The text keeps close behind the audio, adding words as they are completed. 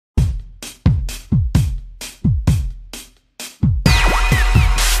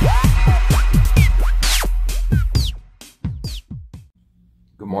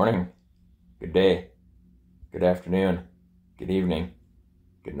morning, good day, good afternoon, good evening,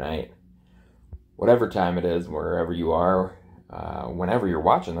 good night. Whatever time it is, wherever you are, whenever you're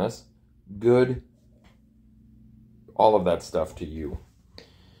watching this, good, all of that stuff to you.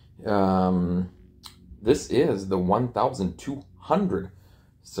 This is the 1,200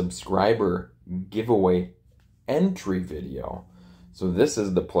 subscriber giveaway entry video. So this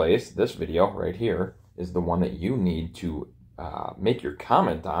is the place, this video right here is the one that you need to make your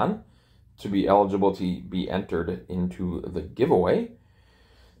comment on to be eligible to be entered into the giveaway.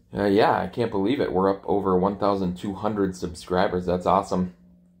 Yeah, I can't believe it. We're up over 1,200 subscribers. That's awesome.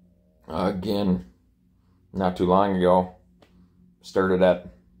 Again, not too long ago, started at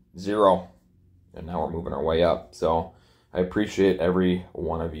 0, and now we're moving our way up. So I appreciate every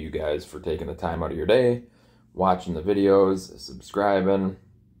one of you guys for taking the time out of your day, watching the videos, subscribing,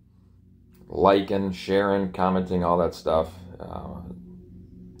 liking, sharing, commenting, all that stuff.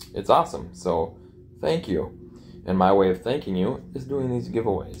 It's awesome. So thank you. And my way of thanking you is doing these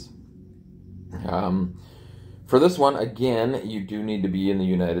giveaways. For this one, again, you do need to be in the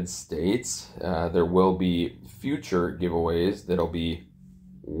United States. There will be future giveaways that'll be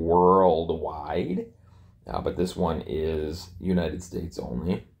worldwide, but this one is United States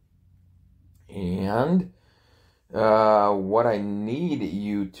only. And what I need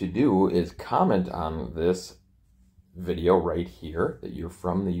you to do is comment on this video right here that you're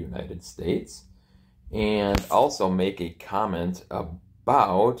from the United States, and also make a comment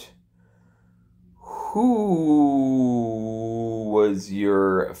about who was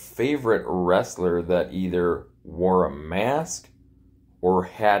your favorite wrestler that either wore a mask or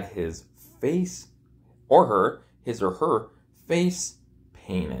had his face or his or her face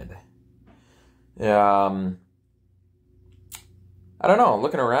painted. I don't know,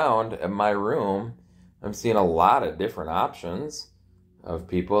 looking around at my room, I'm seeing a lot of different options of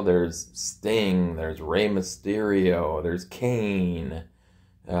people. There's Sting, there's Rey Mysterio, there's Kane,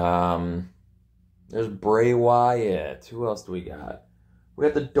 there's Bray Wyatt. Who else do we got? We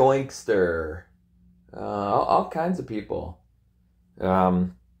got the Doinkster. All kinds of people.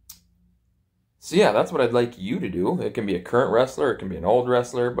 So yeah, that's what I'd like you to do. It can be a current wrestler, it can be an old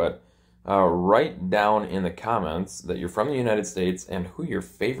wrestler, but write down in the comments that you're from the United States and who your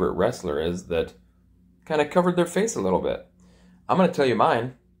favorite wrestler is that kind of covered their face a little bit. I'm going to tell you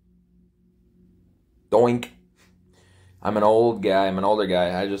mine. Doink. I'm an old guy. I'm an older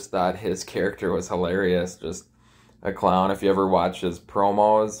guy. I just thought his character was hilarious. Just a clown. If you ever watch his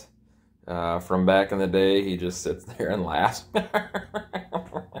promos from back in the day, he just sits there and laughs.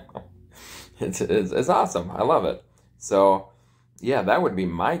 It's awesome. I love it. So, yeah, that would be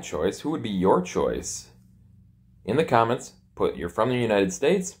my choice. Who would be your choice? In the comments, put you're from the United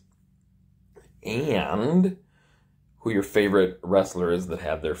States and who your favorite wrestler is that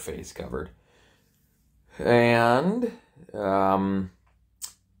had their face covered. And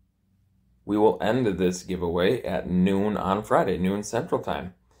we will end this giveaway at noon on Friday, noon Central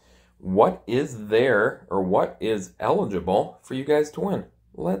Time. What is there, or what is eligible for you guys to win?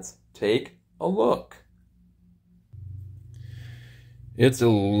 Let's take a look. It's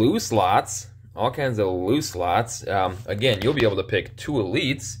loose lots, all kinds of loose lots. Again, you'll be able to pick 2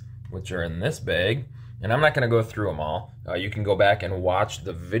 elites, which are in this bag, and I'm not going to go through them all. You can go back and watch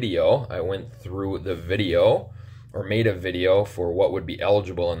the video. I went through the video, or made a video for what would be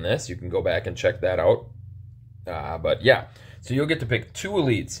eligible in this. You can go back and check that out. But yeah, so you'll get to pick 2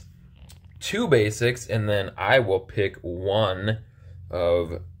 elites, 2 basics, and then I will pick 1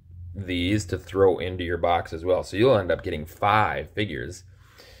 of these to throw into your box as well. So you'll end up getting 5 figures.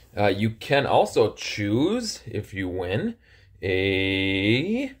 You can also choose, if you win,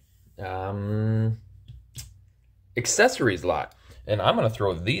 a accessories lot. And I'm going to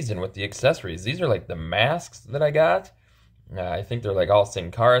throw these in with the accessories. These are like the masks that I got. I think they're like all Sin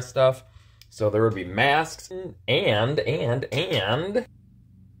Cara stuff. So there would be masks and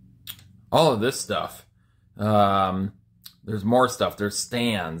all of this stuff. There's more stuff. There's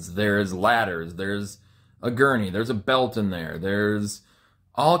stands, there's ladders, there's a gurney, there's a belt in there. There's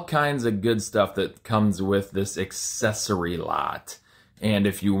all kinds of good stuff that comes with this accessory lot. And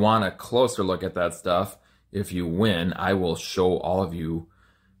if you want a closer look at that stuff, if you win, I will show all of you,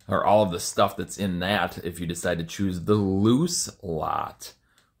 or all of the stuff that's in that, if you decide to choose the loose lot.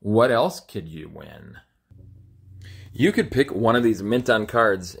 What else could you win? You could pick one of these mint on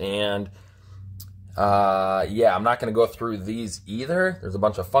cards, and yeah, I'm not going to go through these either. There's a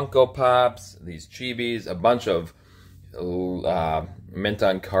bunch of Funko Pops, these Chibis, a bunch of mint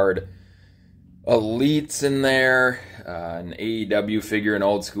on card elites in there, an AEW figure, an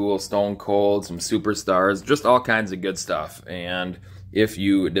old school Stone Cold, some superstars, just all kinds of good stuff. And if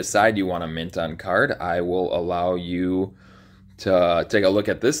you decide you want a mint on card, I will allow you to take a look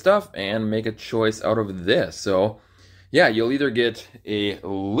at this stuff and make a choice out of this. So yeah, you'll either get a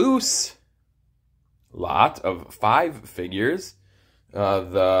loose lot of 5 figures,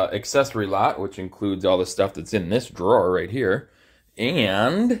 the accessory lot, which includes all the stuff that's in this drawer right here,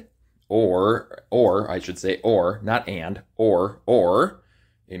 and or I should say not and, or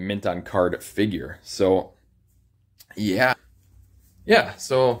a mint on card figure. So yeah,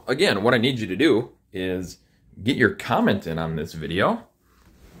 so again, what I need you to do is get your comment in on this video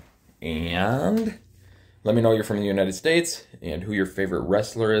and let me know you're from the United States and who your favorite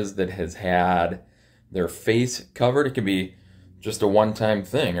wrestler is that has had their face covered. It could be just a one-time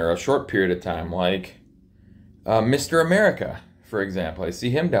thing or a short period of time, like Mr. America, for example. I see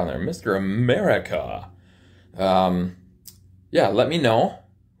him down there, Mr. America. Yeah, let me know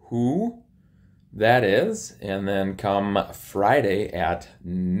who that is, and then come Friday at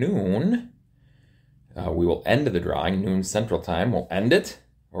noon, we will end the drawing, noon Central Time. We'll end it,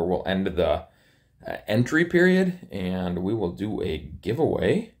 or we'll end the entry period, and we will do a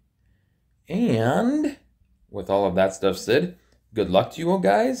giveaway. And with all of that stuff said, good luck to you all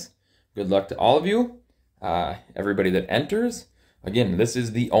guys. Good luck to all of you. Everybody that enters. Again, this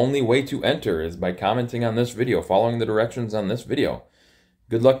is the only way to enter, is by commenting on this video, following the directions on this video.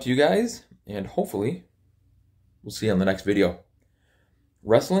 Good luck to you guys, and hopefully we'll see you on the next video.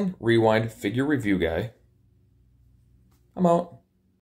 Wrestling Rewind Figure Review Guy. I'm out.